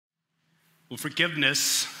Well,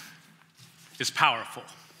 forgiveness is powerful.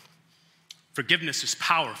 Forgiveness is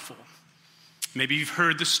powerful. Maybe you've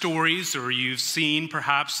heard the stories or you've seen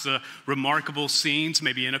perhaps the remarkable scenes,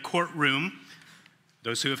 maybe in a courtroom,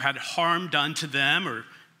 those who have had harm done to them or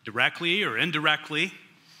directly or indirectly,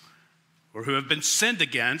 or who have been sinned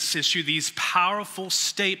against, issue these powerful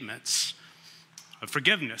statements of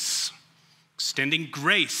forgiveness, extending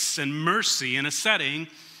grace and mercy in a setting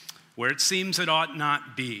where it seems it ought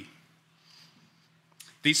not be.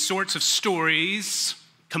 These sorts of stories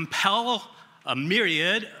compel a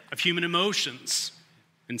myriad of human emotions,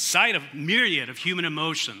 incite a myriad of human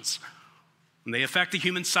emotions, and they affect the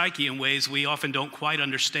human psyche in ways we often don't quite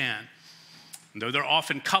understand. And though they're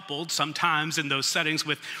often coupled sometimes in those settings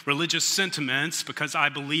with religious sentiments, because I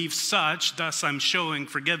believe such, thus I'm showing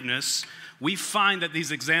forgiveness, we find that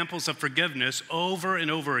these examples of forgiveness over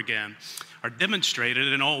and over again are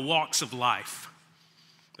demonstrated in all walks of life.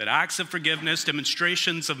 That acts of forgiveness,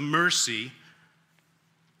 demonstrations of mercy,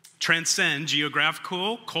 transcend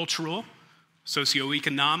geographical, cultural,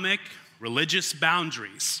 socioeconomic, religious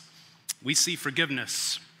boundaries. We see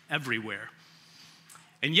forgiveness everywhere.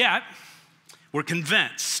 And yet, we're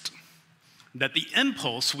convinced that the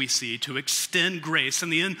impulse we see to extend grace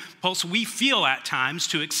and the impulse we feel at times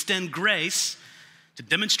to extend grace, to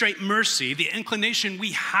demonstrate mercy, the inclination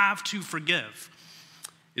we have to forgive,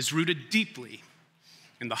 is rooted deeply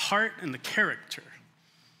in the heart and the character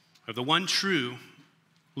of the one true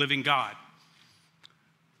living God.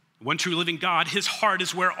 The one true living God, his heart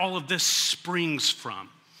is where all of this springs from.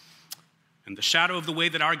 And the shadow of the way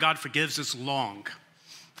that our God forgives is long.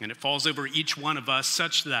 And it falls over each one of us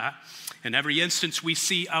such that in every instance we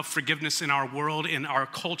see of forgiveness in our world, in our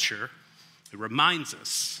culture, it reminds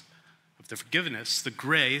us of the forgiveness, the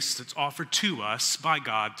grace that's offered to us by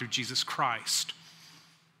God through Jesus Christ.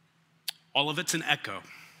 All of it's an echo.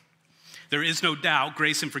 There is no doubt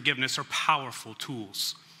grace and forgiveness are powerful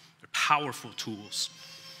tools. They're powerful tools.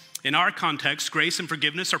 In our context, grace and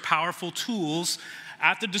forgiveness are powerful tools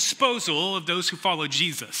at the disposal of those who follow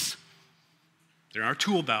Jesus. They're in our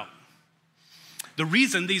tool belt. The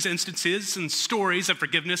reason these instances and stories of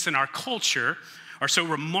forgiveness in our culture are so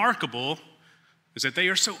remarkable is that they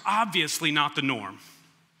are so obviously not the norm.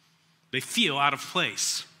 They feel out of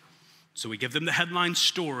place. So we give them the headline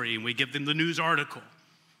story and we give them the news article.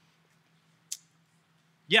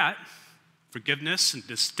 Yet, forgiveness and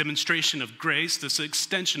this demonstration of grace, this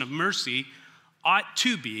extension of mercy, ought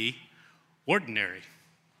to be ordinary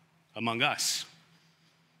among us.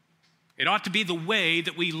 It ought to be the way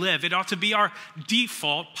that we live. It ought to be our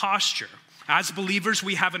default posture. As believers,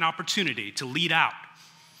 we have an opportunity to lead out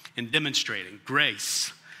in demonstrating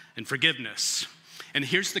grace and forgiveness. And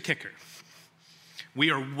here's the kicker. We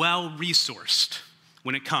are well-resourced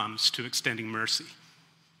when it comes to extending mercy.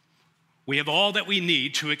 We have all that we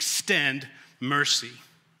need to extend mercy.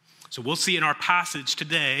 So we'll see in our passage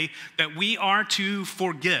today that we are to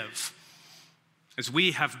forgive as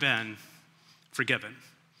we have been forgiven.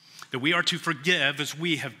 That we are to forgive as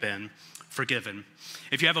we have been forgiven.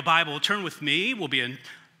 If you have a Bible, turn with me. We'll be in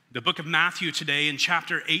the book of Matthew today in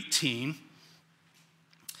chapter 18.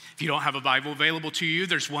 If you don't have a Bible available to you,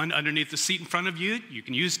 there's one underneath the seat in front of you you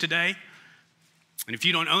can use today. And if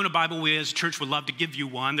you don't own a Bible, we as a church would love to give you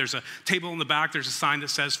one. There's a table in the back. There's a sign that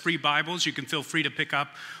says free Bibles. You can feel free to pick up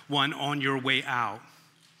one on your way out.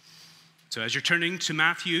 So as you're turning to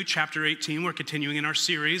Matthew chapter 18, we're continuing in our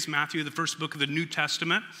series, Matthew, the first book of the New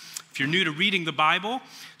Testament. If you're new to reading the Bible,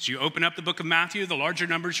 as you open up the book of Matthew, the larger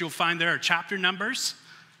numbers you'll find there are chapter numbers.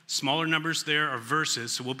 Smaller numbers there are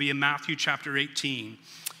verses. So we'll be in Matthew chapter 18,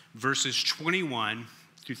 verses 21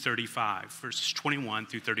 through 35. Verses 21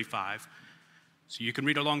 through 35. So you can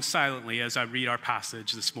read along silently as I read our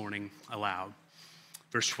passage this morning aloud.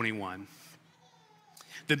 Verse 21.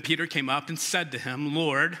 Then Peter came up and said to him,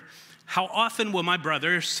 Lord, how often will my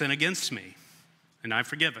brother sin against me, and I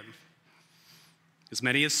forgive him? As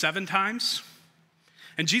many as 7 times?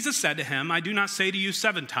 And Jesus said to him, I do not say to you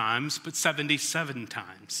 7 times, but 77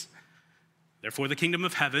 times. Therefore the kingdom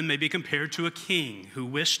of heaven may be compared to a king who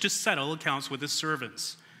wished to settle accounts with his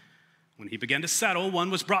servants. When he began to settle,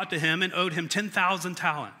 one was brought to him and owed him 10,000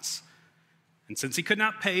 talents. And since he could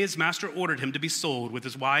not pay, his master ordered him to be sold with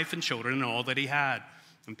his wife and children and all that he had,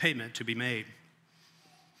 and payment to be made.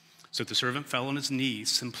 So the servant fell on his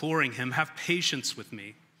knees, imploring him, have patience with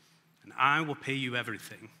me, and I will pay you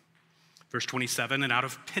everything. Verse 27, and out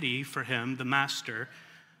of pity for him, the master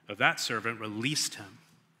of that servant released him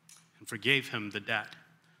and forgave him the debt.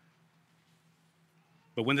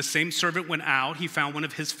 But when the same servant went out, he found one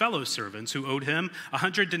of his fellow servants who owed him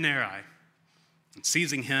 100 denarii. And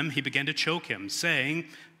seizing him, he began to choke him, saying,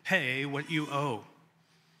 pay what you owe.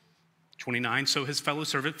 29, so his fellow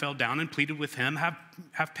servant fell down and pleaded with him,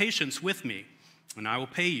 have patience with me, and I will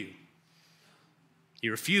pay you. He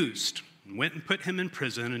refused and went and put him in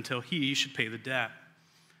prison until he should pay the debt.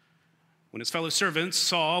 When his fellow servants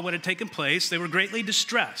saw what had taken place, they were greatly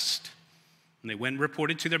distressed, and they went and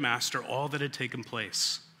reported to their master all that had taken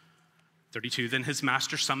place. 32, then his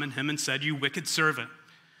master summoned him and said, you wicked servant,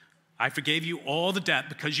 I forgave you all the debt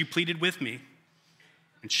because you pleaded with me.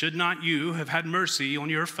 And should not you have had mercy on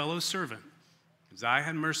your fellow servant, as I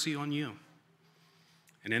had mercy on you?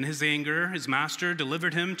 And in his anger, his master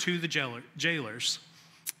delivered him to the jailers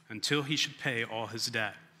until he should pay all his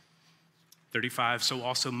debt. 35, so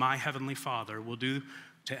also my heavenly Father will do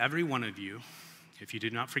to every one of you if you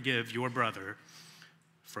do not forgive your brother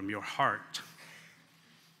from your heart.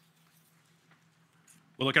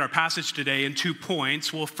 We'll look at our passage today in 2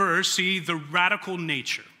 points. We'll first see the radical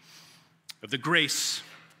nature of the grace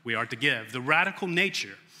we are to give, the radical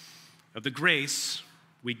nature of the grace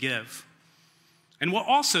we give. And we'll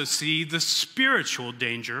also see the spiritual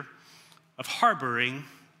danger of harboring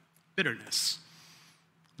bitterness.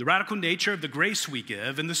 The radical nature of the grace we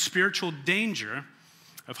give and the spiritual danger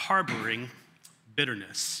of harboring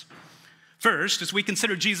bitterness. First, as we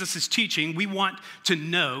consider Jesus' teaching, we want to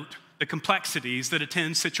note the complexities that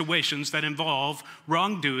attend situations that involve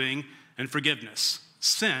wrongdoing and forgiveness,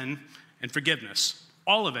 sin and forgiveness.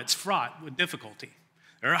 All of it's fraught with difficulty.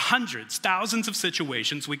 There are hundreds, thousands of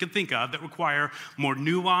situations we can think of that require more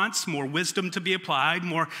nuance, more wisdom to be applied,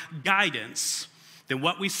 more guidance than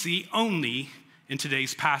what we see only in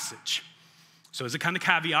today's passage. So as a kind of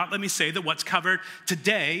caveat, let me say that what's covered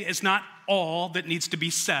today is not all that needs to be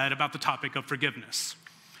said about the topic of forgiveness.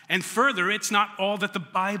 And further, it's not all that the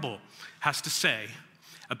Bible has to say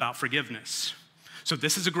about forgiveness. So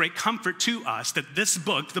this is a great comfort to us that this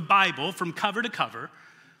book, the Bible, from cover to cover,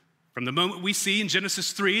 from the moment we see in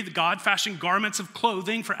Genesis 3, the God fashioned garments of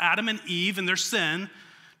clothing for Adam and Eve and their sin,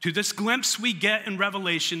 to this glimpse we get in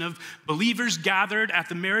Revelation of believers gathered at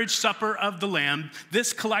the marriage supper of the Lamb,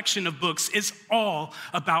 this collection of books is all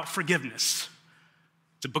about forgiveness.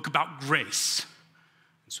 It's a book about grace.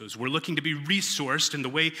 And so as we're looking to be resourced in the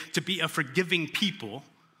way to be a forgiving people,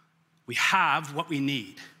 we have what we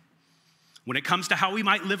need. When it comes to how we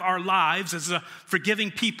might live our lives as a forgiving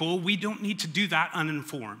people, we don't need to do that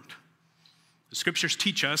uninformed. The scriptures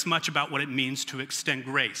teach us much about what it means to extend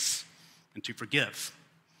grace and to forgive.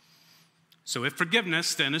 So if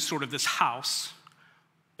forgiveness then is sort of this house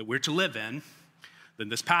that we're to live in, then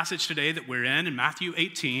this passage today that we're in Matthew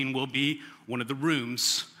 18 will be one of the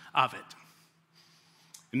rooms of it.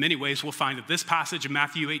 In many ways, we'll find that this passage in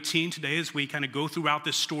Matthew 18 today, as we kind of go throughout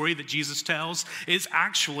this story that Jesus tells, is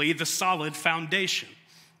actually the solid foundation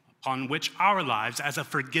upon which our lives as a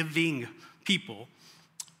forgiving people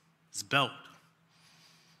is built.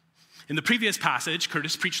 In the previous passage,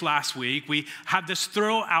 Curtis preached last week, we had this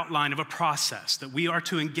thorough outline of a process that we are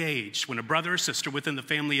to engage when a brother or sister within the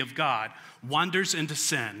family of God wanders into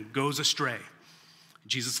sin, goes astray.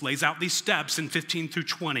 Jesus lays out these steps in 15 through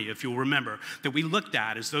 20, if you'll remember, that we looked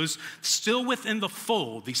at as those still within the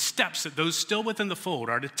fold, these steps that those still within the fold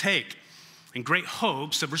are to take in great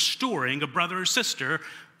hopes of restoring a brother or sister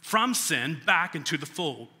from sin back into the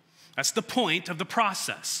fold. That's the point of the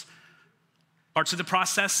process. Parts of the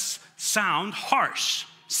process sound harsh,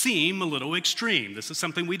 seem a little extreme. This is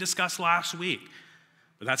something we discussed last week.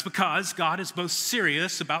 But that's because God is both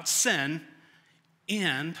serious about sin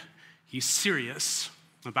and He's serious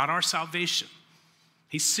about our salvation.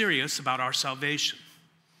 He's serious about our salvation.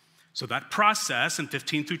 So that process in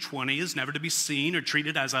 15 through 20 is never to be seen or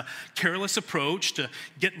treated as a careless approach to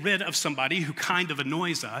get rid of somebody who kind of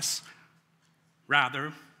annoys us.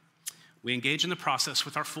 Rather, we engage in the process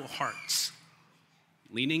with our full hearts,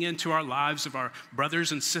 leaning into our lives of our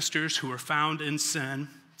brothers and sisters who are found in sin.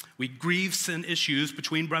 We grieve sin issues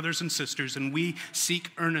between brothers and sisters, and we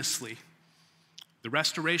seek earnestly the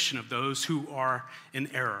restoration of those who are in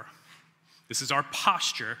error. This is our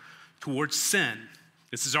posture towards sin.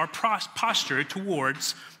 This is our posture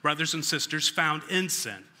towards brothers and sisters found in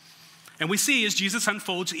sin. And we see as Jesus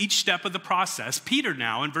unfolds each step of the process, Peter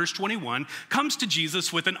now in verse 21 comes to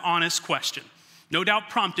Jesus with an honest question, no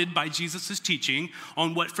doubt prompted by Jesus' teaching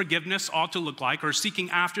on what forgiveness ought to look like or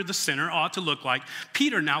seeking after the sinner ought to look like.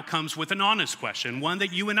 Peter now comes with an honest question, one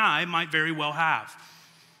that you and I might very well have.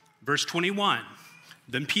 Verse 21,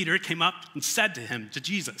 then Peter came up and said to him, to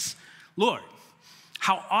Jesus, Lord,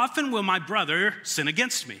 how often will my brother sin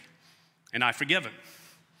against me and I forgive him?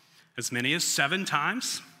 As many as 7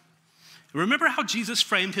 times? Remember how Jesus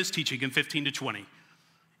framed his teaching in 15 to 20.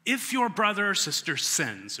 If your brother or sister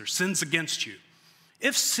sins against you,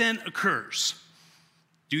 If sin occurs,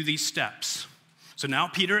 do these steps. So now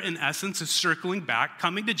Peter, in essence, is circling back,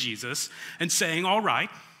 coming to Jesus and saying, all right,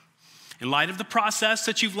 in light of the process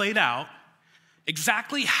that you've laid out,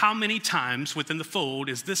 exactly how many times within the fold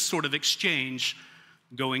is this sort of exchange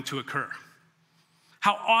going to occur?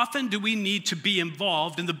 How often do we need to be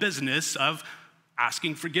involved in the business of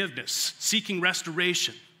asking forgiveness, seeking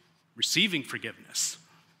restoration, receiving forgiveness?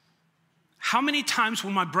 How many times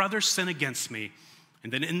will my brother sin against me,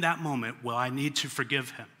 and then in that moment will I need to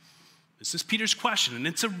forgive him? This is Peter's question, and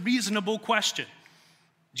it's a reasonable question.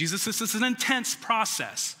 Jesus, this is an intense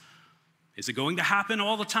process. Is it going to happen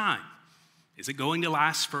all the time? Is it going to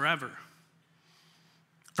last forever?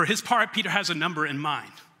 For his part, Peter has a number in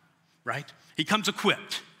mind, right? He comes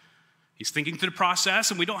equipped. He's thinking through the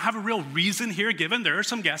process, and we don't have a real reason here given. There are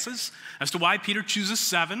some guesses as to why Peter chooses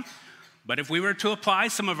 7. But if we were to apply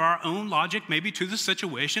some of our own logic maybe to the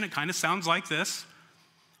situation, it kind of sounds like this.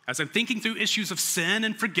 As I'm thinking through issues of sin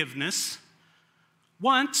and forgiveness,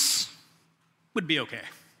 once would be okay,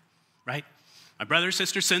 right? My brother or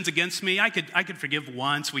sister sins against me. I could forgive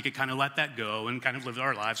once. We could kind of let that go and kind of live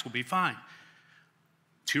our lives. We'll be fine.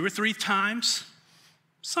 2 or 3 times,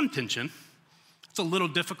 some tension. It's a little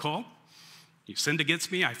difficult. You sinned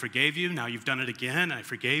against me. I forgave you. Now you've done it again. I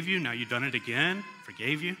forgave you. Now you've done it again.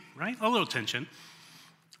 Forgave you, right? A little tension.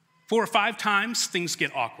 4 or 5 times, things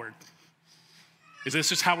get awkward. Is this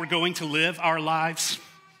just how we're going to live our lives?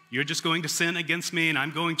 You're just going to sin against me and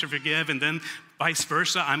I'm going to forgive, and then vice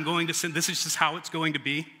versa, I'm going to sin. This is just how it's going to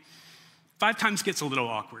be. 5 times gets a little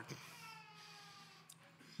awkward.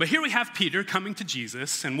 But here we have Peter coming to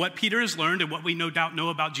Jesus, and what Peter has learned and what we no doubt know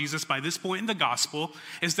about Jesus by this point in the gospel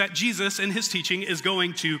is that Jesus in his teaching is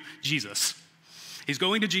going to Jesus. He's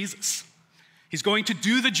going to Jesus. He's going to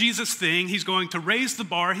do the Jesus thing. He's going to raise the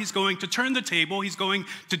bar. He's going to turn the table. He's going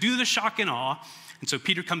to do the shock and awe. And so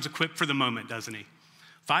Peter comes equipped for the moment, doesn't he?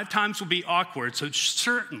 5 times will be awkward, so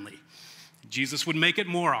certainly Jesus would make it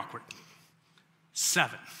more awkward.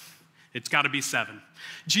 7. It's got to be 7.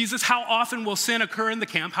 Jesus, how often will sin occur in the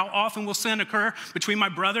camp? How often will sin occur between my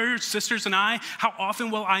brothers, sisters, and I? How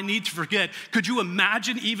often will I need to forget? Could you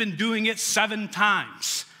imagine even doing it 7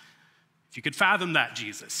 times? If you could fathom that,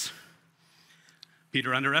 Jesus.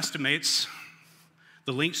 Peter underestimates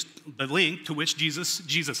the link to which Jesus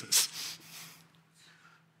is.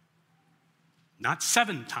 Not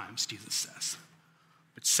 7 times, Jesus says,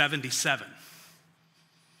 but 77.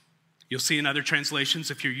 You'll see in other translations,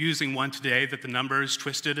 if you're using one today, that the number is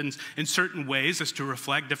twisted in certain ways as to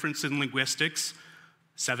reflect difference in linguistics.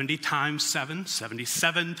 70 times 7,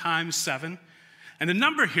 77 times 7. And the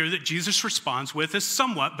number here that Jesus responds with is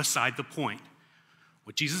somewhat beside the point.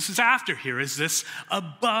 What Jesus is after here is this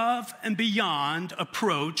above and beyond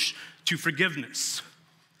approach to forgiveness.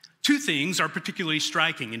 2 things are particularly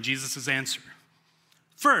striking in Jesus' answer.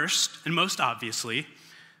 First, and most obviously,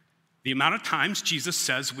 the amount of times Jesus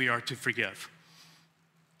says we are to forgive.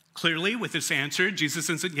 Clearly, with this answer, Jesus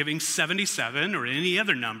isn't giving 77 or any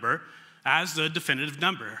other number as the definitive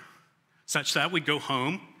number, such that we go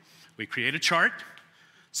home, we create a chart,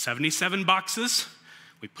 77 boxes,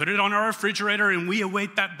 we put it on our refrigerator, and we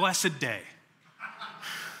await that blessed day.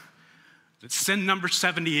 That sin number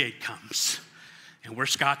 78 comes, and we're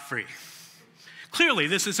scot-free. Clearly,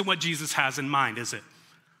 this isn't what Jesus has in mind, is it?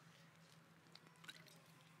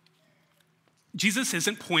 Jesus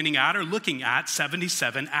isn't pointing at or looking at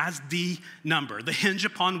 77 as the number, the hinge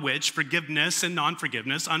upon which forgiveness and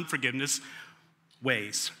non-forgiveness, unforgiveness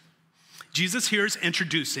weighs. Jesus here is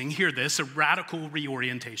introducing, hear this, a radical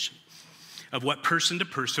reorientation of what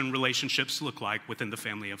person-to-person relationships look like within the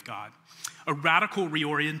family of God. A radical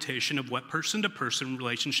reorientation of what person-to-person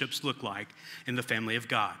relationships look like in the family of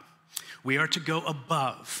God. We are to go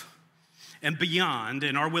above and beyond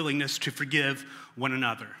in our willingness to forgive one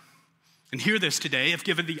another. And hear this today, if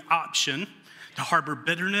given the option to harbor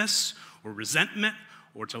bitterness or resentment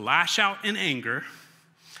or to lash out in anger,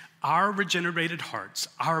 our regenerated hearts,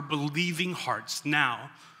 our believing hearts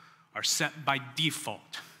now are set by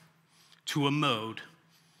default to a mode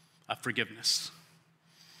of forgiveness.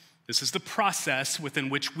 This is the process within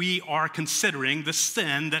which we are considering the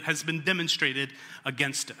sin that has been demonstrated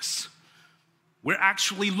against us. We're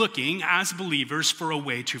actually looking as believers for a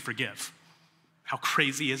way to forgive. How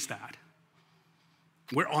crazy is that?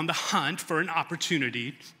 We're on the hunt for an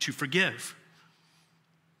opportunity to forgive.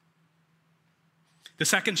 The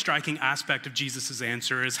second striking aspect of Jesus'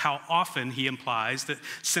 answer is how often he implies that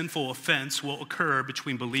sinful offense will occur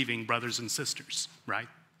between believing brothers and sisters, right?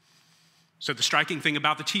 So the striking thing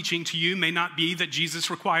about the teaching to you may not be that Jesus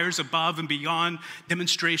requires above and beyond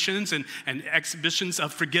demonstrations and exhibitions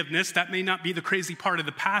of forgiveness. That may not be the crazy part of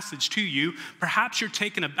the passage to you. Perhaps you're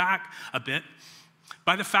taken aback a bit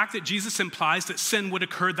by the fact that Jesus implies that sin would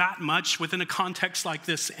occur that much within a context like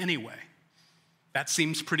this anyway. That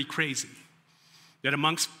seems pretty crazy. That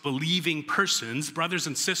amongst believing persons, brothers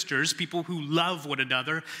and sisters, people who love one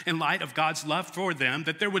another in light of God's love for them,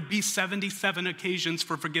 that there would be 77 occasions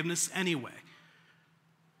for forgiveness anyway.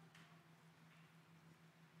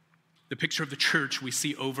 The picture of the church we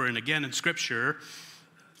see over and again in Scripture,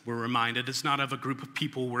 we're reminded, is not of a group of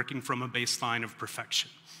people working from a baseline of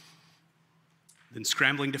perfection, then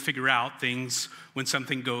scrambling to figure out things when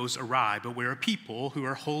something goes awry, but we're a people who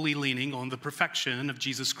are wholly leaning on the perfection of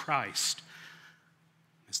Jesus Christ.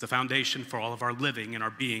 It's the foundation for all of our living and our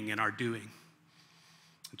being and our doing.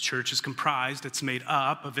 The church is comprised, it's made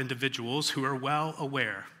up of individuals who are well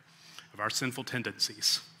aware of our sinful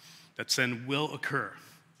tendencies, that sin will occur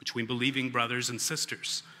between believing brothers and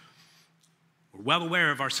sisters. We're well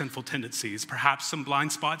aware of our sinful tendencies, perhaps some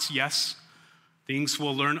blind spots, yes. Things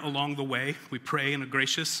we'll learn along the way. We pray in a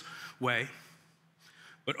gracious way.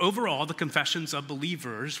 But overall, the confessions of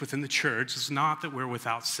believers within the church is not that we're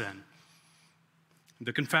without sin.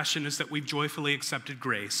 The confession is that we've joyfully accepted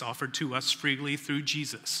grace offered to us freely through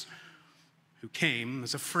Jesus, who came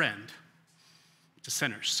as a friend to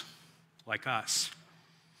sinners like us.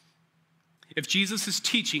 If Jesus is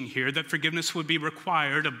teaching here that forgiveness would be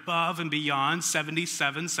required above and beyond 70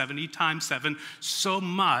 times 7, so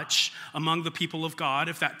much among the people of God,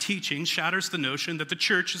 if that teaching shatters the notion that the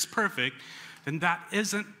church is perfect, then that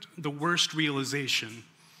isn't the worst realization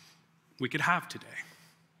we could have today.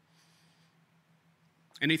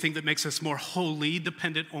 Anything that makes us more wholly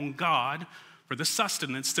dependent on God for the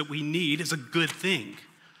sustenance that we need is a good thing.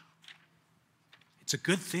 It's a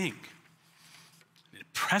good thing. It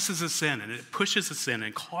presses us in and it pushes us in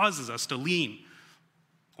and causes us to lean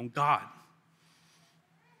on God.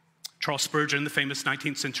 Charles Spurgeon, the famous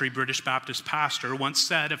 19th century British Baptist pastor, once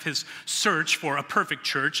said of his search for a perfect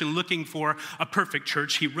church and looking for a perfect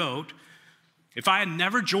church, he wrote, "If I had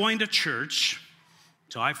never joined a church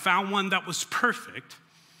till I found one that was perfect,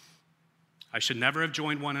 I should never have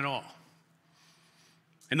joined one at all.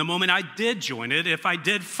 And the moment I did join it, if I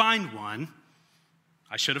did find one,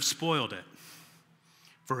 I should have spoiled it.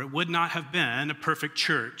 For it would not have been a perfect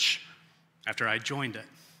church after I joined it."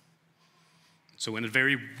 So in a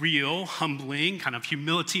very real, humbling, kind of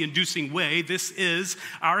humility-inducing way, this is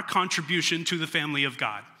our contribution to the family of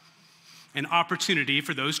God. An opportunity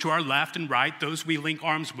for those to our left and right, those we link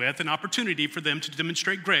arms with, an opportunity for them to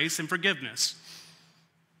demonstrate grace and forgiveness.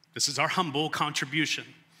 This is our humble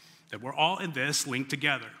contribution, that we're all in this linked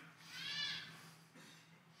together.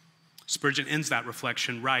 Spurgeon ends that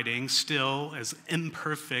reflection writing, "Still as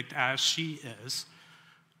imperfect as she is,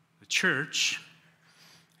 the church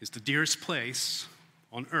is the dearest place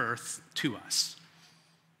on earth to us."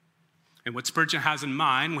 And what Spurgeon has in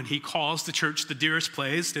mind when he calls the church the dearest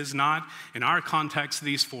place is not, in our context,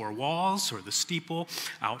 these four walls or the steeple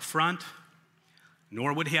out front,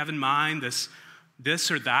 nor would he have in mind this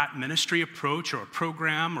or that ministry approach or a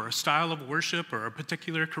program or a style of worship or a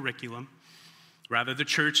particular curriculum. Rather, the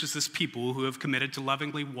church is this people who have committed to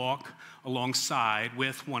lovingly walk alongside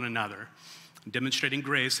with one another, demonstrating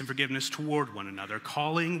grace and forgiveness toward one another,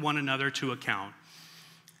 calling one another to account,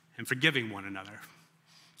 and forgiving one another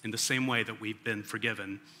in the same way that we've been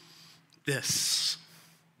forgiven. This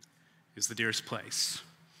is the dearest place.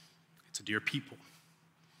 It's a dear people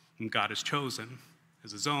whom God has chosen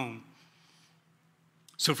as his own.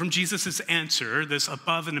 So from Jesus' answer, this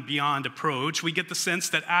above and beyond approach, we get the sense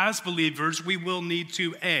that as believers, we will need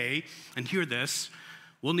to, and hear this,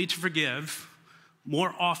 we'll need to forgive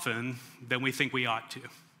more often than we think we ought to.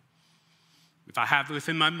 If I have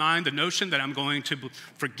within my mind the notion that I'm going to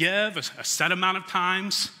forgive a set amount of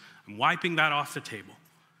times, I'm wiping that off the table.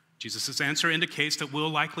 Jesus' answer indicates that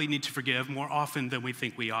we'll likely need to forgive more often than we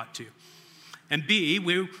think we ought to. And B,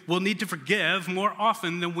 we will need to forgive more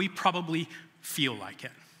often than we probably feel like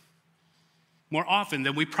it. More often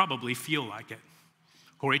than we probably feel like it.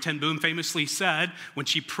 Corrie ten Boom famously said when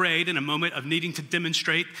she prayed in a moment of needing to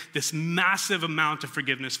demonstrate this massive amount of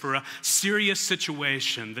forgiveness for a serious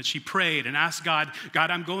situation, that she prayed and asked God,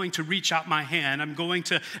 I'm going to reach out my hand, I'm going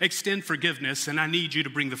to extend forgiveness, and I need you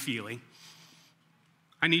to bring the feeling.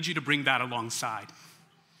 I need you to bring that alongside.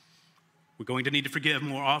 We're going to need to forgive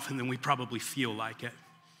more often than we probably feel like it.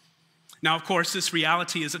 Now, of course, this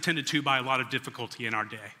reality is attended to by a lot of difficulty in our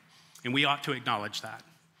day, and we ought to acknowledge that.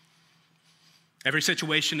 Every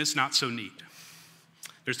situation is not so neat.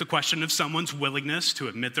 There's the question of someone's willingness to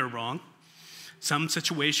admit they're wrong. Some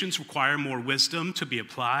situations require more wisdom to be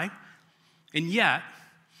applied. And yet,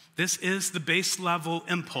 this is the base level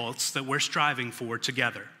impulse that we're striving for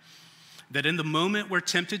together. That in the moment we're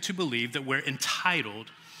tempted to believe that we're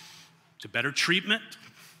entitled to better treatment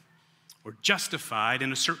or justified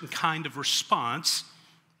in a certain kind of response,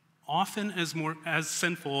 often as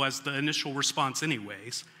sinful as the initial response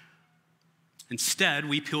anyways. Instead,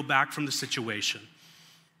 we peel back from the situation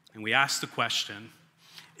and we ask the question,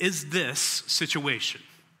 is this situation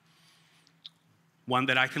one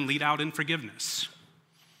that I can lead out in forgiveness,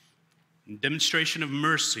 in demonstration of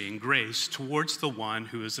mercy and grace towards the one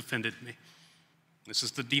who has offended me? This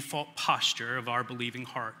is the default posture of our believing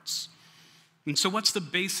hearts. And so what's the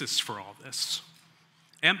basis for all this?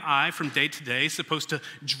 Am I, from day to day, supposed to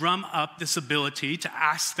drum up this ability to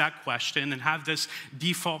ask that question and have this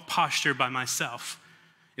default posture by myself?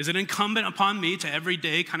 Is it incumbent upon me to every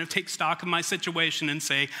day kind of take stock of my situation and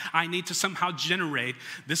say, I need to somehow generate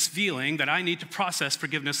this feeling that I need to process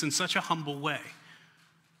forgiveness in such a humble way?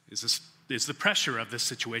 Is the pressure of this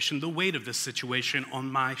situation, the weight of this situation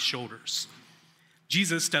on my shoulders?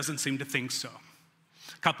 Jesus doesn't seem to think so.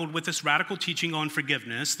 Coupled with this radical teaching on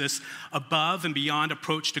forgiveness, this above and beyond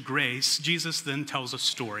approach to grace, Jesus then tells a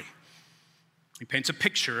story. He paints a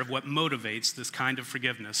picture of what motivates this kind of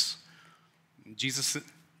forgiveness. Jesus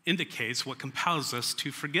indicates what compels us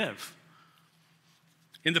to forgive.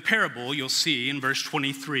 In the parable, you'll see in verse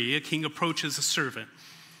 23, a king approaches a servant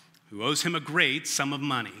who owes him a great sum of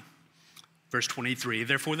money. Verse 23,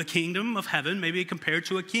 therefore the kingdom of heaven may be compared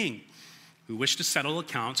to a king who wished to settle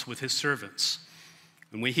accounts with his servants.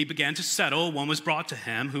 And when he began to settle, one was brought to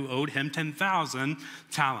him who owed him 10,000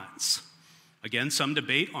 talents. Again, some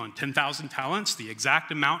debate on 10,000 talents, the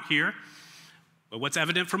exact amount here. But what's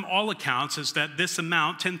evident from all accounts is that this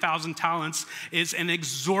amount, 10,000 talents, is an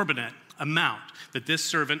exorbitant amount that this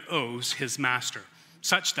servant owes his master,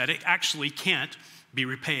 such that it actually can't be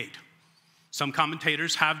repaid. Some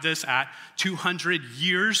commentators have this at 200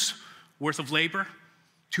 years worth of labor.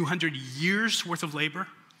 200 years worth of labor.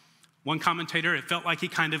 One commentator, it felt like he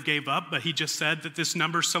kind of gave up, but he just said that this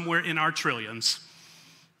number's somewhere in our trillions.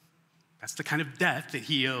 That's the kind of debt that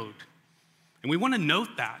he owed. And we want to note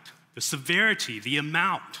that, the severity, the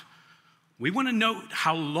amount. We want to note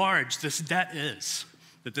how large this debt is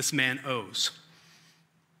that this man owes.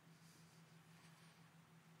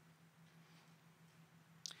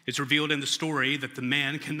 It's revealed in the story that the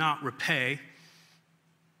man cannot repay.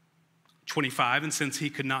 25, and since he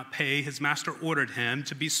could not pay, his master ordered him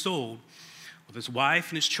to be sold with his wife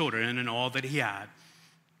and his children and all that he had,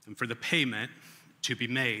 and for the payment to be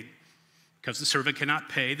made. Because the servant cannot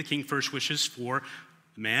pay, the king first wishes for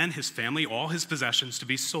the man, his family, all his possessions to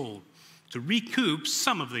be sold, to recoup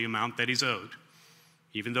some of the amount that he's owed,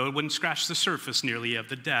 even though it wouldn't scratch the surface nearly of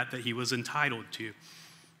the debt that he was entitled to.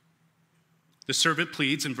 The servant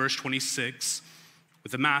pleads in verse 26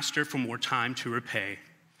 with the master for more time to repay.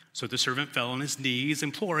 So the servant fell on his knees,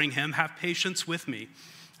 imploring him, have patience with me,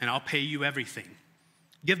 and I'll pay you everything.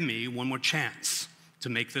 Give me one more chance to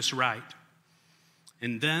make this right.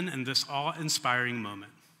 And then in this awe-inspiring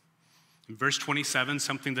moment, in verse 27,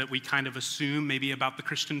 something that we kind of assume maybe about the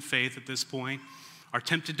Christian faith at this point, are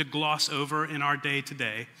tempted to gloss over in our day to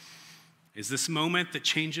day, is this moment that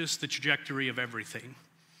changes the trajectory of everything.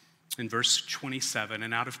 In verse 27,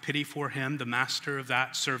 and out of pity for him, the master of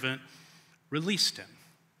that servant released him.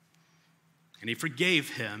 And he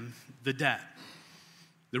forgave him the debt.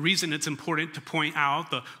 The reason it's important to point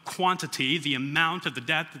out the quantity, the amount of the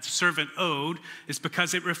debt that the servant owed, is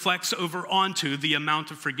because it reflects over onto the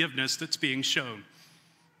amount of forgiveness that's being shown.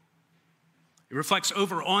 It reflects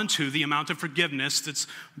over onto the amount of forgiveness that's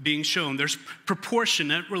being shown. There's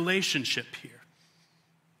proportionate relationship here.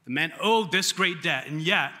 The man owed this great debt, and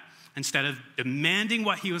yet, instead of demanding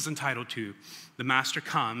what he was entitled to, the master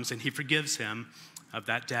comes and he forgives him of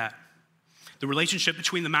that debt. The relationship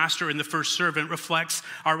between the master and the first servant reflects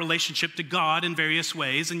our relationship to God in various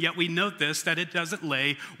ways, and yet we note this, that it doesn't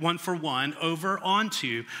lay one for one over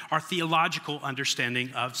onto our theological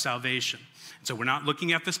understanding of salvation. And so we're not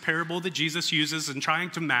looking at this parable that Jesus uses and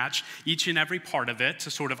trying to match each and every part of it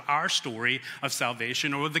to sort of our story of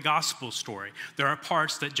salvation or the gospel story. There are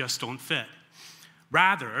parts that just don't fit.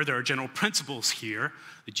 Rather, there are general principles here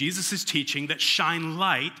that Jesus is teaching that shine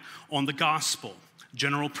light on the gospel.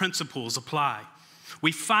 General principles apply.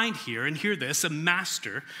 We find here, and hear this, a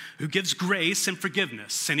master who gives grace and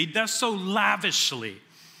forgiveness, and he does so lavishly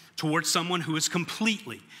towards someone who is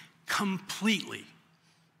completely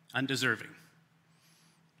undeserving.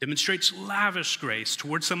 Demonstrates lavish grace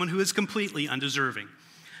towards someone who is completely undeserving.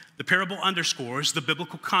 The parable underscores the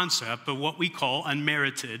biblical concept of what we call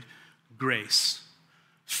unmerited grace,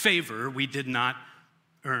 favor we did not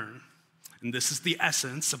earn. And this is the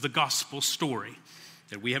essence of the gospel story,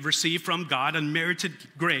 that we have received from God unmerited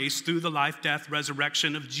grace through the life, death,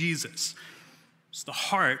 resurrection of Jesus. It's the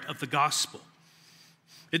heart of the gospel.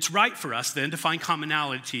 It's right for us then to find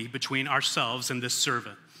commonality between ourselves and this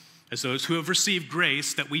servant, as those who have received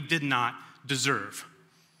grace that we did not deserve.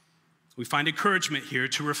 We find encouragement here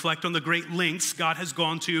to reflect on the great lengths God has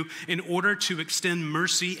gone to in order to extend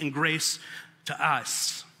mercy and grace to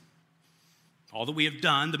us. All that we have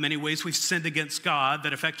done, the many ways we've sinned against God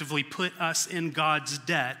that effectively put us in God's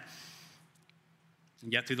debt.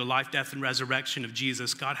 And yet through the life, death, and resurrection of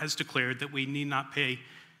Jesus, God has declared that we need not pay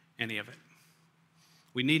any of it.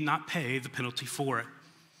 We need not pay the penalty for it.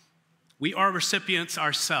 We are recipients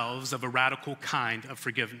ourselves of a radical kind of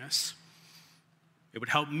forgiveness. It would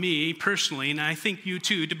help me personally, and I think you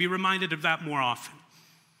too, to be reminded of that more often.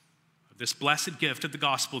 Of this blessed gift of the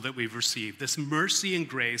gospel that we've received, this mercy and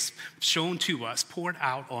grace shown to us, poured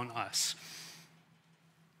out on us.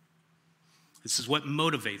 This is what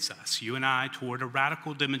motivates us, you and I, toward a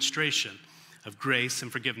radical demonstration of grace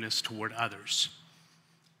and forgiveness toward others.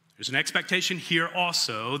 There's an expectation here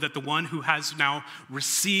also that the one who has now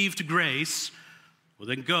received grace will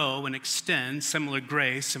then go and extend similar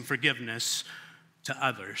grace and forgiveness to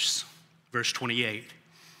others. Verse 28.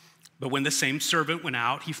 But when the same servant went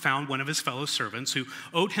out, he found one of his fellow servants who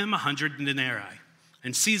owed him 100 denarii.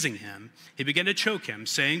 And seizing him, he began to choke him,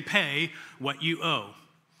 saying, "Pay what you owe."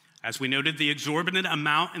 As we noted the exorbitant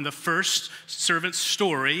amount in the first servant's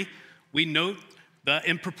story, we note the,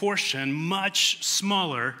 in proportion, much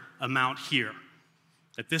smaller amount here.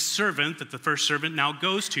 That this servant, that the first servant now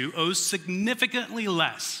goes to, owes significantly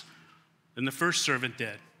less than the first servant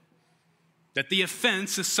did. That the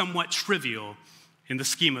offense is somewhat trivial in the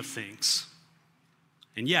scheme of things.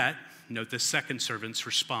 And yet, note this second servant's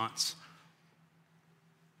response.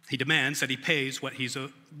 He demands that he pays what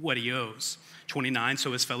he owes. 29,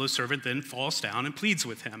 so his fellow servant then falls down and pleads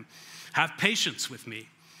with him, "Have patience with me,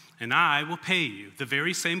 and I will pay you," the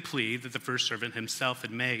very same plea that the first servant himself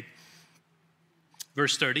had made.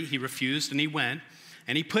 Verse 30, he refused and he went,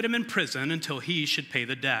 and he put him in prison until he should pay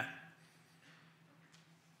the debt.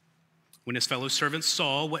 When his fellow servants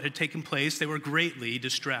saw what had taken place, they were greatly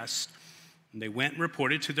distressed, and they went and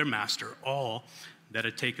reported to their master all that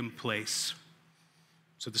had taken place.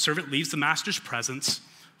 So the servant leaves the master's presence,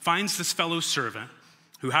 finds this fellow servant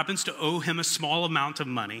who happens to owe him a small amount of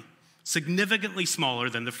money, significantly smaller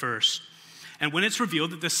than the first. And when it's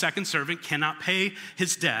revealed that the second servant cannot pay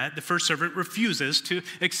his debt, the first servant refuses to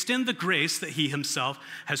extend the grace that he himself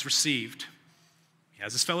has received. He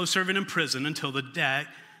has his fellow servant in prison until the debt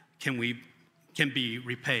can be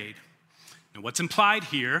repaid. Now, what's implied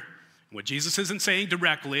here, what Jesus isn't saying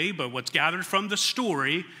directly, but what's gathered from the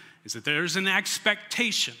story, is that there's an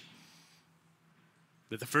expectation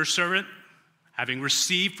that the first servant, having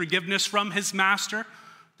received forgiveness from his master,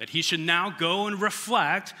 that he should now go and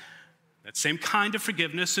reflect that same kind of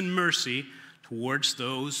forgiveness and mercy towards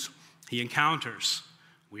those he encounters.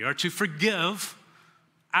 We are to forgive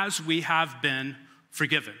as we have been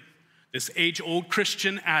forgiven. This age-old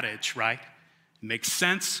Christian adage, right? It makes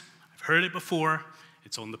sense. I've heard it before.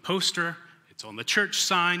 It's on the poster. It's on the church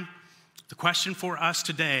sign. The question for us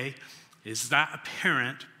today, is that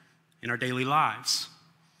apparent in our daily lives?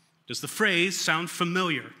 Does the phrase sound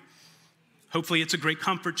familiar? Hopefully it's a great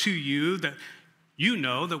comfort to you that you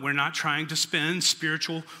know that we're not trying to spin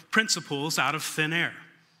spiritual principles out of thin air.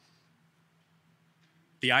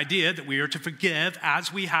 The idea that we are to forgive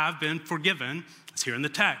as we have been forgiven is here in the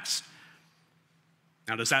text.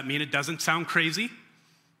 Now, does that mean it doesn't sound crazy?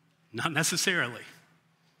 Not necessarily.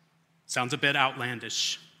 Sounds a bit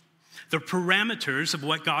outlandish. The parameters of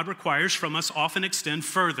what God requires from us often extend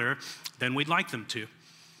further than we'd like them to.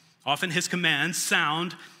 Often his commands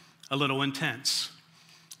sound a little intense.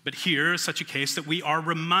 But here is such a case that we are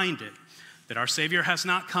reminded that our Savior has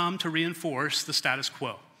not come to reinforce the status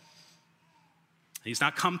quo. He's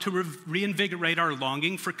not come to reinvigorate our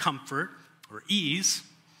longing for comfort or ease.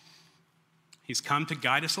 He's come to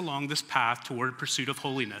guide us along this path toward pursuit of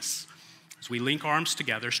holiness as we link arms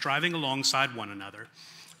together, striving alongside one another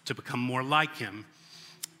to become more like him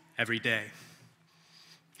every day.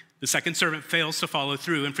 The second servant fails to follow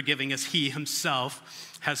through in forgiving as he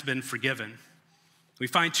himself has been forgiven. We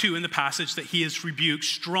find, too, in the passage that he is rebuked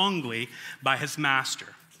strongly by his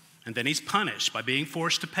master, and then he's punished by being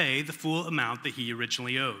forced to pay the full amount that he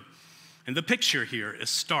originally owed. And the picture here is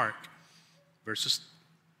stark. Verses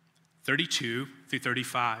 32 through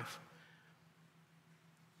 35.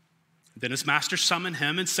 Then his master summoned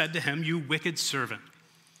him and said to him, "You wicked servant,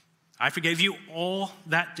 I forgave you all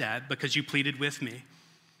that debt because you pleaded with me.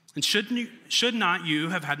 And should not you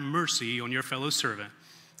have had mercy on your fellow servant,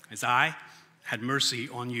 as I had mercy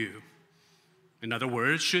on you? In other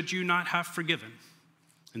words, should you not have forgiven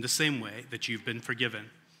in the same way that you've been forgiven?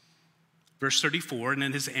 Verse 34, and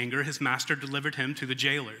in his anger, his master delivered him to the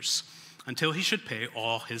jailers until he should pay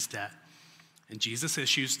all his debt. And Jesus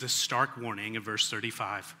issues this stark warning in verse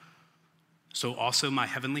 35. So also my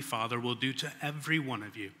heavenly Father will do to every one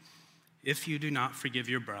of you if you do not forgive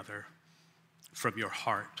your brother from your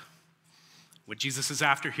heart. What Jesus is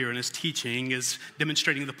after here in his teaching is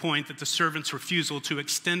demonstrating the point that the servant's refusal to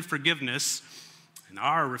extend forgiveness and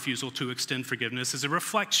our refusal to extend forgiveness is a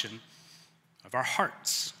reflection of our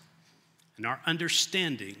hearts and our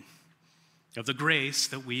understanding of the grace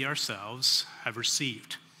that we ourselves have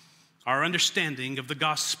received, our understanding of the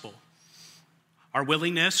gospel, our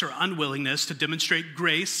willingness or unwillingness to demonstrate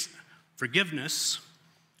grace, forgiveness,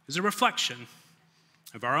 is a reflection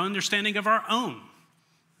of our understanding of our own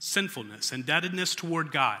sinfulness, indebtedness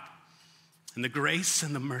toward God, and the grace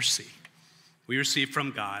and the mercy we receive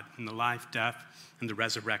from God in the life, death, and the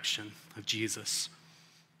resurrection of Jesus.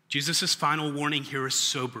 Jesus' final warning here is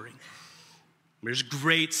sobering. There's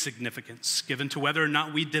great significance given to whether or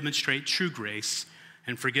not we demonstrate true grace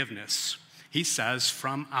and forgiveness. He says,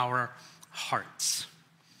 from our hearts.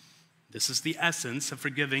 This is the essence of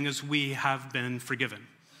forgiving as we have been forgiven.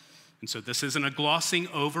 And so this isn't a glossing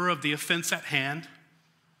over of the offense at hand.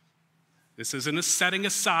 This isn't a setting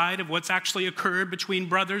aside of what's actually occurred between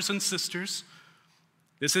brothers and sisters.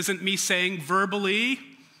 This isn't me saying verbally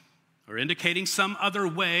or indicating some other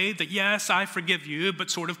way that, yes, I forgive you, but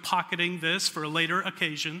sort of pocketing this for a later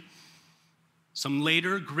occasion, some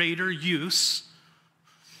later, greater use.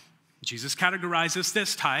 Jesus categorizes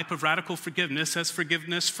this type of radical forgiveness as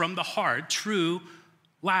forgiveness from the heart, true,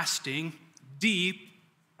 lasting, deep,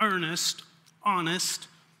 earnest, honest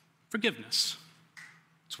forgiveness.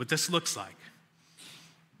 That's what this looks like.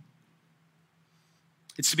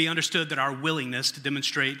 It's to be understood that our willingness to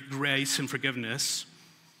demonstrate grace and forgiveness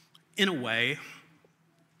in a way,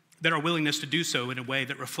 that our willingness to do so in a way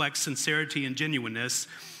that reflects sincerity and genuineness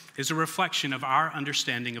is a reflection of our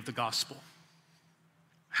understanding of the gospel.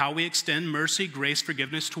 How we extend mercy, grace,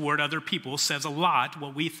 forgiveness toward other people says a lot about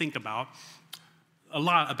what we think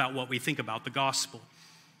about the gospel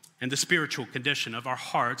and the spiritual condition of our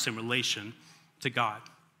hearts in relation to God.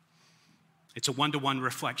 It's a one-to-one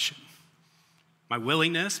reflection. My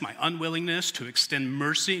willingness, my unwillingness to extend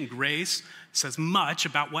mercy and grace says much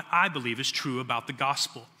about what I believe is true about the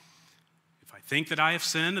gospel. If I think that I have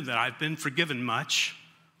sinned and that I've been forgiven much,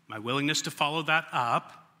 my willingness to follow that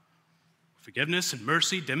up, forgiveness and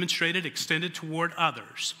mercy demonstrated, extended toward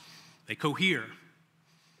others, they cohere,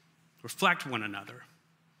 reflect one another.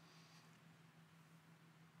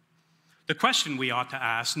 The question we ought to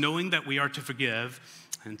ask, knowing that we are to forgive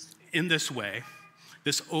and in this way,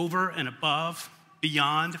 this over and above,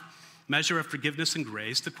 beyond measure of forgiveness and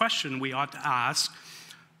grace, the question we ought to ask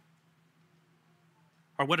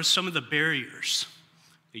are, what are some of the barriers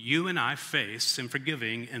that you and I face in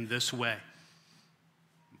forgiving in this way?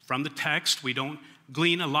 From the text, we don't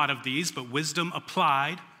glean a lot of these, but wisdom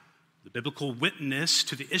applied, the biblical witness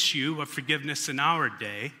to the issue of forgiveness in our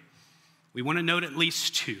day, we want to note at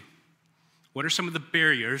least two. What are some of the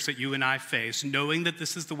barriers that you and I face, knowing that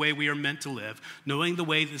this is the way we are meant to live, knowing that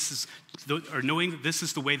this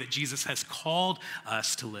is the way that Jesus has called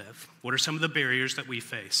us to live? What are some of the barriers that we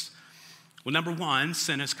face? Well, number one,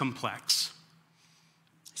 sin is complex.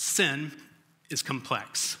 Sin is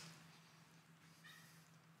complex.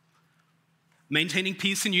 Maintaining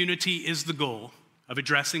peace and unity is the goal of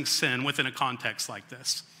addressing sin within a context like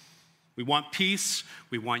this. We want peace,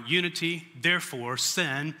 we want unity, therefore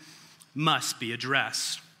sin must be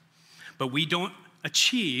addressed. But we don't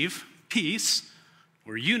achieve peace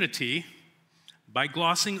or unity by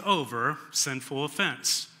glossing over sinful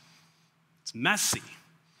offense. It's messy,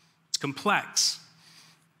 it's complex.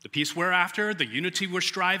 The peace we're after, the unity we're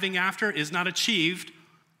striving after is not achieved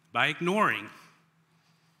by ignoring.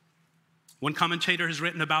 One commentator has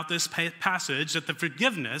written about this passage that the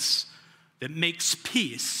forgiveness that makes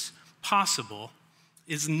peace possible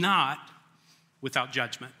is not without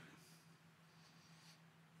judgment.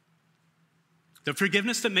 The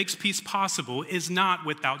forgiveness that makes peace possible is not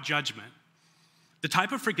without judgment. The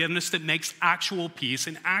type of forgiveness that makes actual peace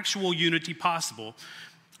and actual unity possible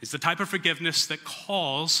is the type of forgiveness that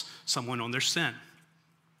calls someone on their sin.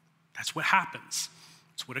 That's what happens.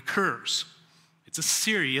 It's what occurs. It's a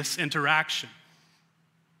serious interaction.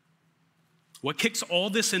 What kicks all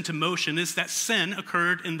this into motion is that sin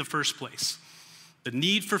occurred in the first place. The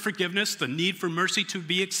need for forgiveness, the need for mercy to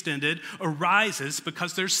be extended arises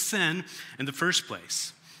because there's sin in the first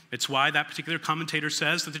place. It's why that particular commentator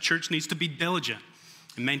says that the church needs to be diligent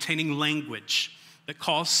in maintaining language that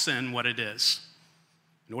calls sin what it is.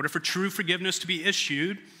 In order for true forgiveness to be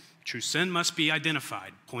issued, true sin must be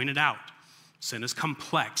identified, pointed out. Sin is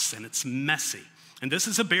complex and it's messy, and this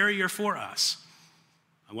is a barrier for us.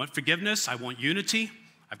 I want forgiveness, I want unity.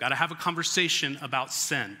 I've got to have a conversation about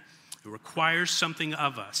sin. It requires something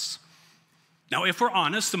of us. Now, if we're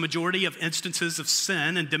honest, the majority of instances of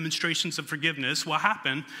sin and demonstrations of forgiveness will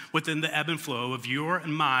happen within the ebb and flow of your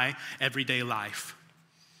and my everyday life.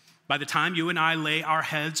 By the time you and I lay our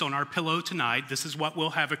heads on our pillow tonight, this is what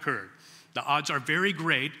will have occurred. The odds are very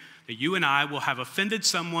great that you and I will have offended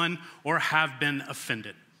someone or have been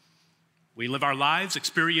offended. We live our lives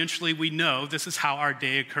experientially. We know this is how our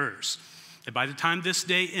day occurs. That by the time this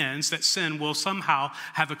day ends, that sin will somehow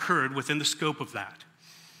have occurred within the scope of that.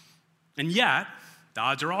 And yet, the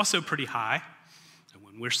odds are also pretty high that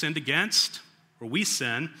when we're sinned against, or we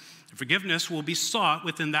sin, forgiveness will be sought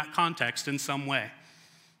within that context in some way.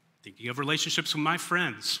 Thinking of relationships with my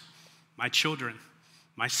friends, my children,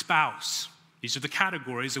 my spouse. These are the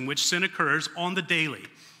categories in which sin occurs on the daily,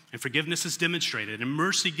 and forgiveness is demonstrated and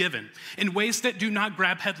mercy given in ways that do not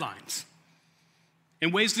grab headlines,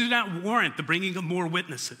 in ways that do not warrant the bringing of more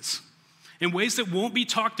witnesses, in ways that won't be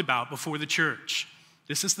talked about before the church.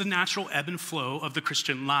 This is the natural ebb and flow of the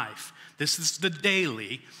Christian life. This is the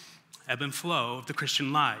daily ebb and flow of the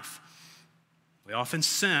Christian life. We often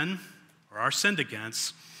sin or are sinned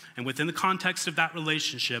against, and within the context of that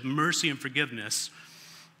relationship, mercy and forgiveness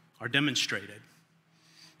are demonstrated.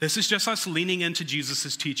 This is just us leaning into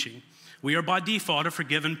Jesus' teaching. We are by default a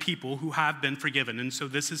forgiven people who have been forgiven, and so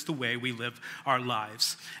this is the way we live our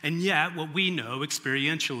lives. And yet, what we know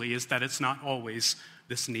experientially is that it's not always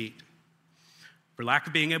this neat. For lack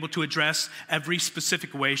of being able to address every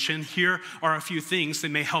specific situation, here are a few things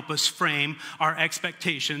that may help us frame our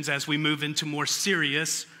expectations as we move into more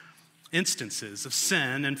serious instances of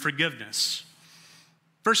sin and forgiveness.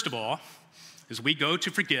 First of all, as we go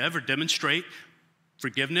to forgive or demonstrate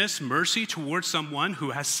forgiveness, mercy towards someone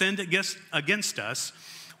who has sinned against us,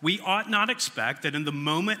 we ought not expect that in the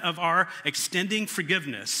moment of our extending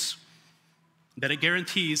forgiveness, that it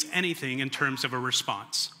guarantees anything in terms of a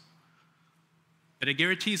response. That it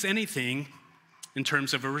guarantees anything in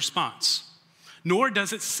terms of a response. Nor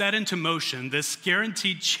does it set into motion this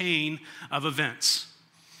guaranteed chain of events.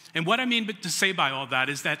 And what I mean to say by all that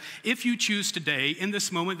is that if you choose today, in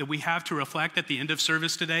this moment that we have to reflect at the end of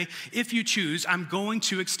service today, if you choose, I'm going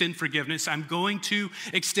to extend forgiveness, I'm going to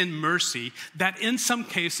extend mercy, that in some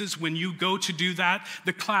cases when you go to do that,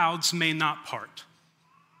 the clouds may not part.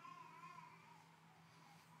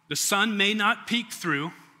 The sun may not peek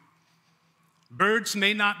through, birds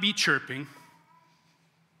may not be chirping.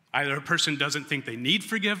 Either a person doesn't think they need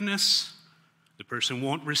forgiveness, the person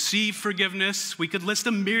won't receive forgiveness. We could list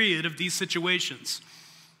a myriad of these situations.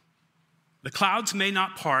 The clouds may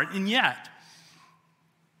not part, and yet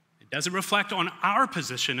it doesn't reflect on our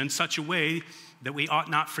position in such a way that we ought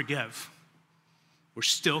not forgive. We're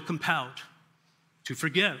still compelled to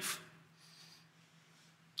forgive.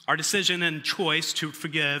 Our decision and choice to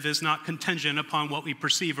forgive is not contingent upon what we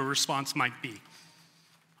perceive a response might be.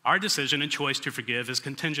 Our decision and choice to forgive is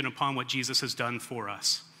contingent upon what Jesus has done for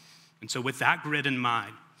us. And so with that grid in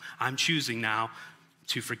mind, I'm choosing now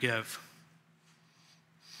to forgive.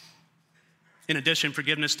 In addition,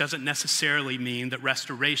 forgiveness doesn't necessarily mean that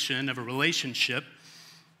restoration of a relationship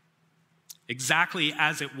exactly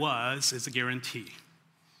as it was is a guarantee.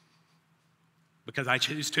 Because I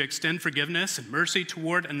choose to extend forgiveness and mercy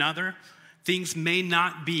toward another, things may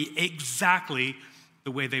not be exactly the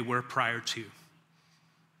way they were prior to.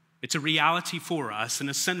 It's a reality for us in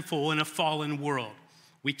a sinful and a fallen world.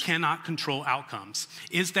 We cannot control outcomes.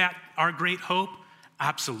 Is that our great hope?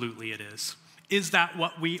 Absolutely it is. Is that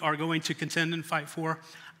what we are going to contend and fight for?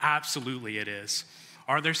 Absolutely it is.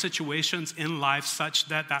 Are there situations in life such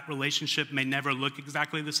that that relationship may never look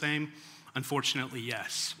exactly the same? Unfortunately,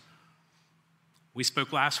 yes. We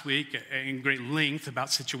spoke last week in great length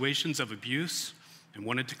about situations of abuse and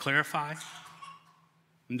wanted to clarify.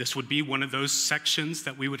 And this would be one of those sections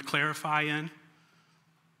that we would clarify in.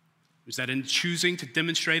 Is that in choosing to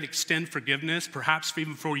demonstrate, extend forgiveness, perhaps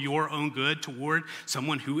even for your own good toward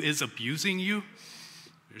someone who is abusing you,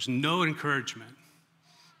 there's no encouragement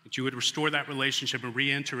that you would restore that relationship and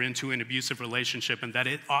re-enter into an abusive relationship and that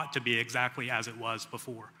it ought to be exactly as it was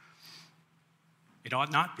before. It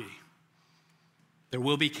ought not be. There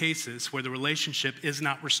will be cases where the relationship is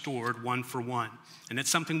not restored one for one, and it's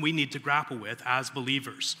something we need to grapple with as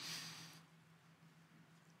believers.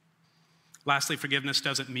 Lastly, forgiveness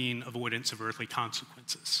doesn't mean avoidance of earthly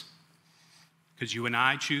consequences. Because you and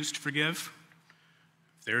I choose to forgive,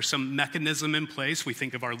 if there's some mechanism in place, we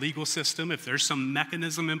think of our legal system, if there's some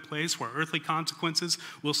mechanism in place where earthly consequences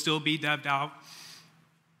will still be dealt out,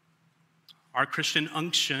 our Christian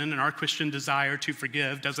unction and our Christian desire to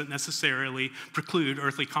forgive doesn't necessarily preclude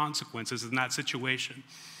earthly consequences in that situation.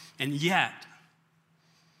 And yet,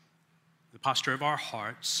 the posture of our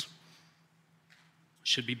hearts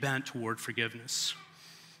should be bent toward forgiveness.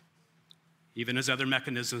 Even as other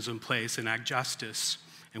mechanisms in place enact justice,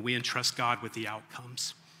 and we entrust God with the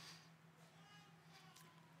outcomes.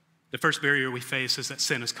 The first barrier we face is that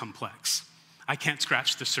sin is complex. I can't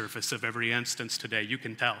scratch the surface of every instance today, you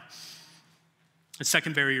can tell. The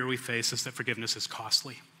second barrier we face is that forgiveness is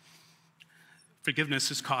costly.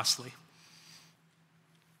 Forgiveness is costly.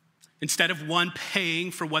 Instead of one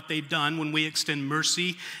paying for what they've done, when we extend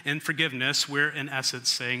mercy and forgiveness, we're in essence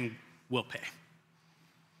saying, we'll pay.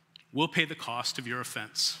 We'll pay the cost of your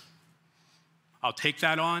offense. I'll take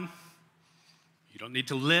that on. You don't need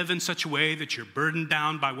to live in such a way that you're burdened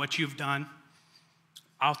down by what you've done.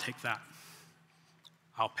 I'll take that.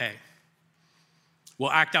 I'll pay. We'll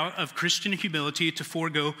act out of Christian humility to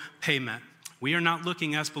forego payment. We are not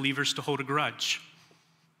looking as believers to hold a grudge.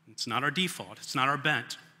 It's not our default. It's not our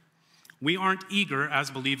bent. We aren't eager as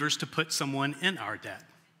believers to put someone in our debt.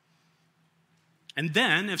 And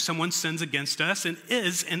then, if someone sins against us and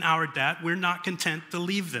is in our debt, we're not content to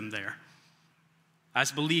leave them there.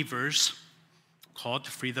 As believers, called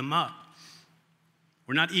to free them up.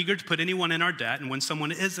 We're not eager to put anyone in our debt, and when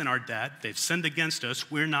someone is in our debt, they've sinned against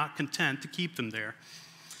us, we're not content to keep them there.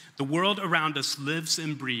 The world around us lives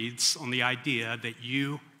and breathes on the idea that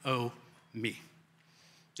you owe me.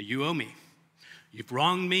 That you owe me. You've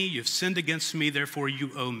wronged me, you've sinned against me, therefore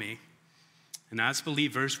you owe me. And as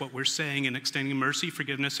believers, what we're saying in extending mercy,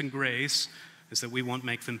 forgiveness, and grace is that we won't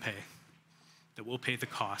make them pay. That we'll pay the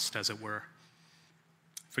cost, as it were.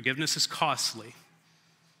 Forgiveness is costly.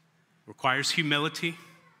 Requires humility.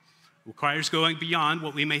 Requires going beyond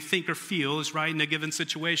what we may think or feel is right in a given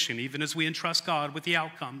situation, even as we entrust God with the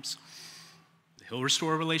outcomes. That He'll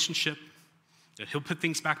restore a relationship. That He'll put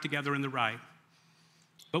things back together in the right.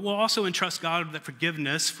 But we'll also entrust God that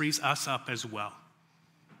forgiveness frees us up as well.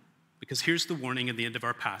 Because here's the warning at the end of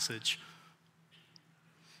our passage.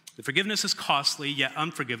 The forgiveness is costly, yet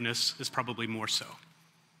unforgiveness is probably more so.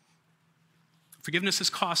 Forgiveness is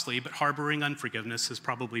costly, but harboring unforgiveness is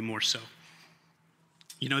probably more so.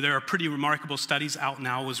 You know, there are pretty remarkable studies out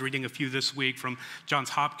now. I was reading a few this week from Johns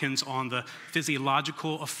Hopkins on the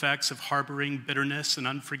physiological effects of harboring bitterness and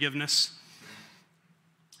unforgiveness.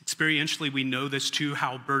 Experientially, we know this too,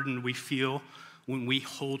 how burdened we feel when we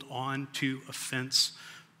hold on to offense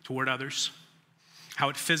toward others, how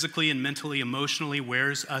it physically and mentally, emotionally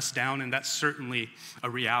wears us down, and that's certainly a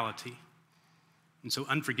reality. And so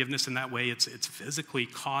unforgiveness in that way, it's physically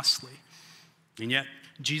costly. And yet,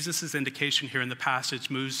 Jesus' indication here in the passage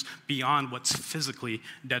moves beyond what's physically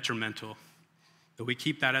detrimental. That we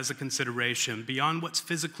keep that as a consideration. Beyond what's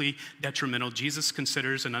physically detrimental, Jesus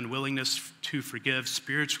considers an unwillingness to forgive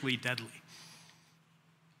spiritually deadly.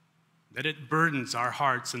 That it burdens our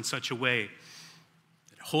hearts in such a way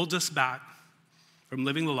that it holds us back from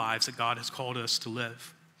living the lives that God has called us to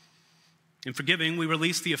live. In forgiving, we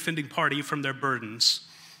release the offending party from their burdens,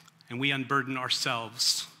 and we unburden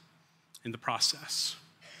ourselves in the process.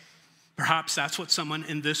 Perhaps that's what someone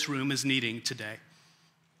in this room is needing today.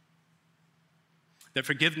 That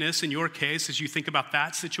forgiveness, in your case, as you think about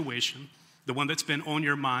that situation, the one that's been on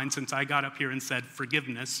your mind since I got up here and said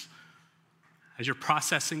forgiveness, as you're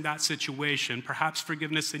processing that situation, perhaps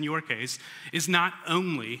forgiveness in your case is not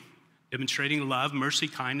only demonstrating love, mercy,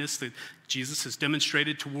 kindness that Jesus has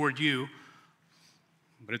demonstrated toward you,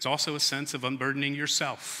 but it's also a sense of unburdening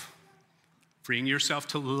yourself, freeing yourself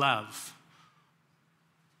to love,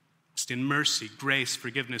 extend mercy, grace,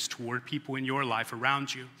 forgiveness toward people in your life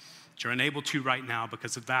around you that you're unable to right now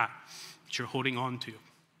because of that you're holding on to.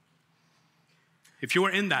 If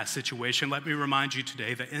you're in that situation, let me remind you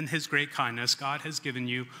today that in His great kindness, God has given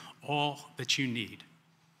you all that you need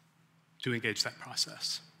to engage that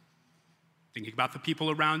process. Thinking about the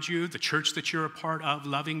people around you, the church that you're a part of,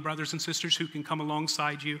 loving brothers and sisters who can come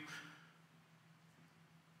alongside you.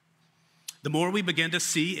 The more we begin to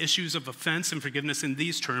see issues of offense and forgiveness in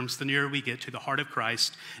these terms, the nearer we get to the heart of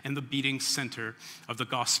Christ and the beating center of the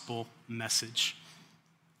gospel message.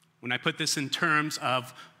 When I put this in terms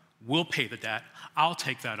of we'll pay the debt, I'll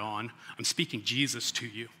take that on, I'm speaking Jesus to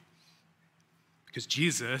you. Because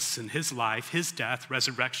Jesus in His life, His death,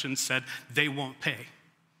 resurrection said they won't pay.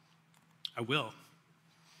 I will.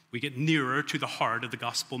 We get nearer to the heart of the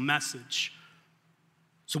gospel message.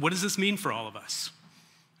 So what does this mean for all of us?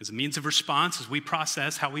 As a means of response, as we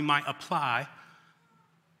process how we might apply.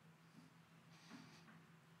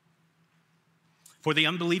 For the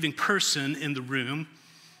unbelieving person in the room,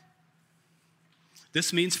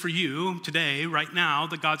 this means for you today, right now,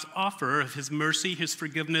 that God's offer of his mercy, his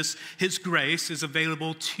forgiveness, his grace is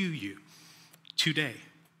available to you today,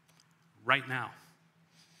 right now.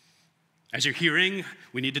 As you're hearing,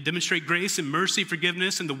 we need to demonstrate grace and mercy,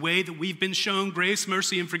 forgiveness, and the way that we've been shown grace,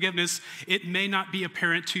 mercy, and forgiveness, it may not be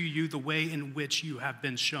apparent to you the way in which you have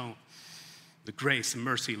been shown the grace and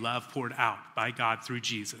mercy, love poured out by God through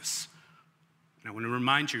Jesus. And I want to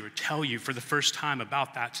remind you or tell you for the first time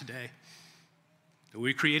about that today, that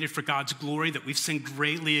we were created for God's glory, that we've sinned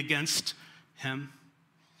greatly against him.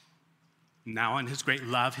 Now in his great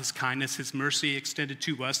love, his kindness, his mercy extended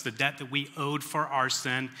to us, the debt that we owed for our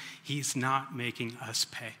sin, he's not making us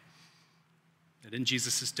pay. That in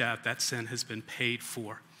Jesus' death, that sin has been paid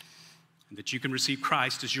for. And that you can receive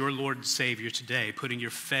Christ as your Lord and Savior today, putting your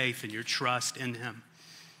faith and your trust in him.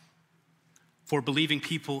 For believing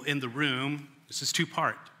people in the room, this is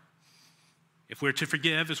two-part. If we're to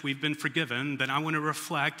forgive as we've been forgiven, then I want to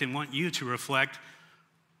reflect and want you to reflect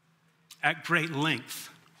at great length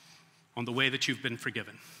on the way that you've been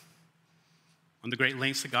forgiven, on the great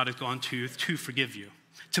lengths that God has gone to forgive you,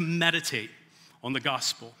 to meditate on the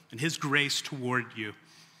gospel and his grace toward you.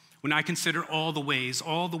 When I consider all the ways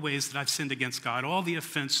that I've sinned against God, all the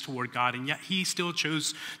offense toward God, and yet he still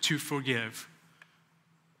chose to forgive,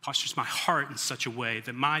 postures my heart in such a way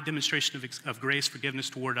that my demonstration of grace, forgiveness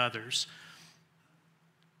toward others,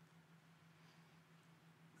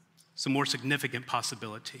 is a more significant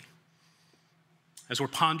possibility. As we're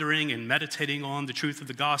pondering and meditating on the truth of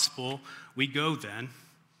the gospel, we go then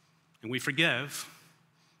and we forgive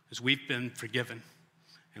as we've been forgiven.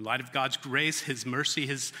 In light of God's grace, his mercy,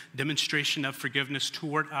 his demonstration of forgiveness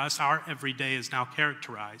toward us, our everyday is now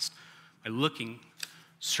characterized by looking,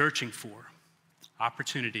 searching for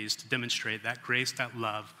opportunities to demonstrate that grace, that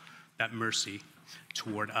love, that mercy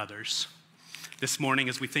toward others. This morning,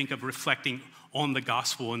 as we think of reflecting on the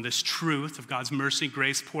gospel and this truth of God's mercy,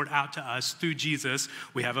 grace poured out to us through Jesus,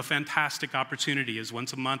 we have a fantastic opportunity as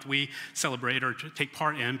once a month we celebrate or take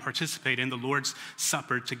part in, participate in the Lord's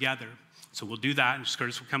Supper together. So we'll do that, and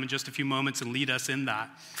Curtis will come in just a few moments and lead us in that.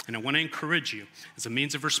 And I want to encourage you, as a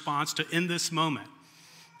means of response to in this moment,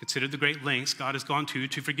 consider the great lengths God has gone to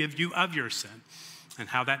forgive you of your sin, and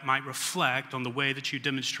how that might reflect on the way that you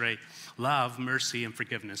demonstrate love, mercy, and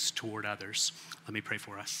forgiveness toward others. Let me pray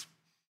for us.